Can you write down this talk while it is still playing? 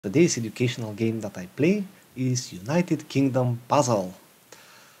Today's educational game that I play is United Kingdom Puzzle.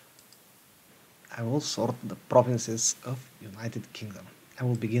 I will sort the provinces of United Kingdom. I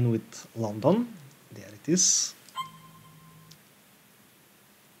will begin with London. There it is.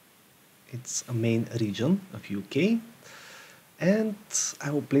 It's a main region of UK. And I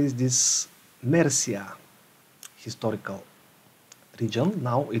will place this Mercia historical region.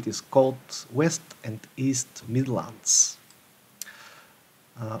 Now it is called West and East Midlands.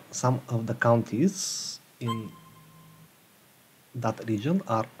 Some of the counties in that region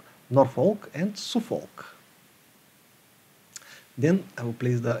are Norfolk and Suffolk. Then I will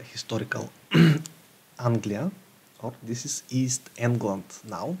place the historical Anglia, or this is East England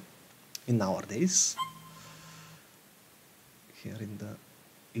now, in nowadays. Here in the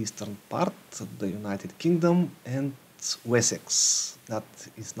eastern part of the United Kingdom, and Wessex, that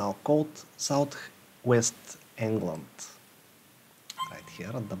is now called South West England. Right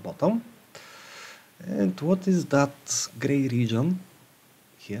here at the bottom. And what is that grey region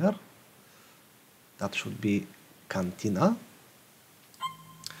here? That should be Cantina.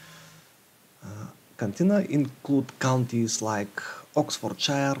 Cantina include counties like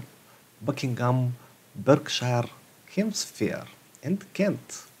Oxfordshire, Buckingham, Berkshire, Hampshire, and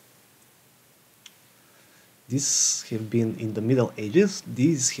Kent. These have been in the Middle Ages.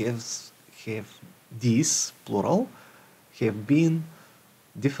 These plural, have been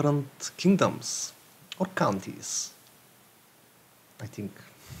different kingdoms or counties, I think.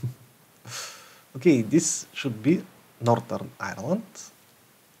 Okay, this should be Northern Ireland.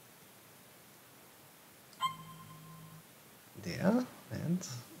 There, and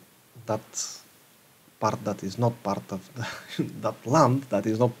that part that is not part of the that land that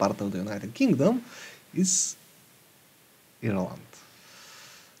is not part of the United Kingdom is Ireland.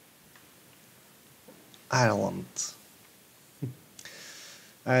 Ireland.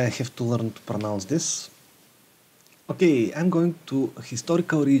 I have to learn to pronounce this. Okay, I'm going to a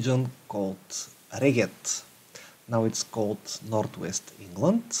historical region called Reget. Now it's called Northwest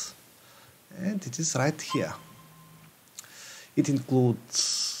England, and it is right here. It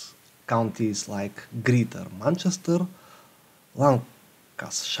includes counties like Greater Manchester,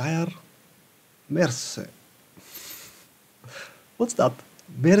 Lancashire, what's that?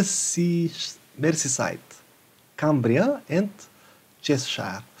 Merseyside, Cumbria, and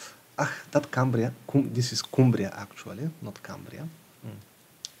Cheshire. That Cumbria, this is Cumbria actually, not Cumbria.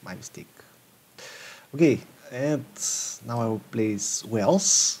 My mistake. Okay, and now I will place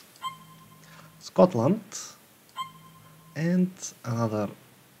Wales, Scotland, and another.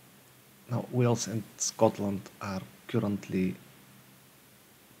 Now Wales and Scotland are currently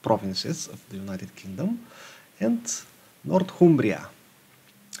provinces of the United Kingdom, and Northumbria,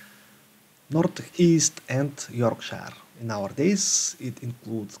 Northeast and Yorkshire. Nowadays it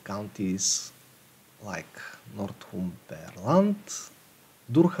includes counties like Northumberland,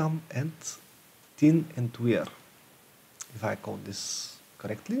 Durham, and Tyne and Wear, if I call this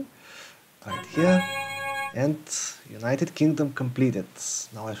correctly, right here. And United Kingdom completed.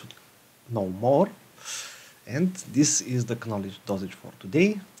 Now I should know more. And this is the knowledge dosage for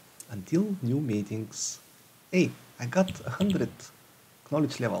today. Until new meetings. Hey, I got 100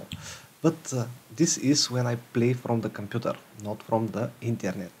 knowledge level. But this is when I play from the computer, not from the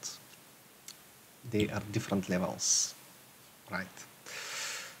internet. They are different levels, right?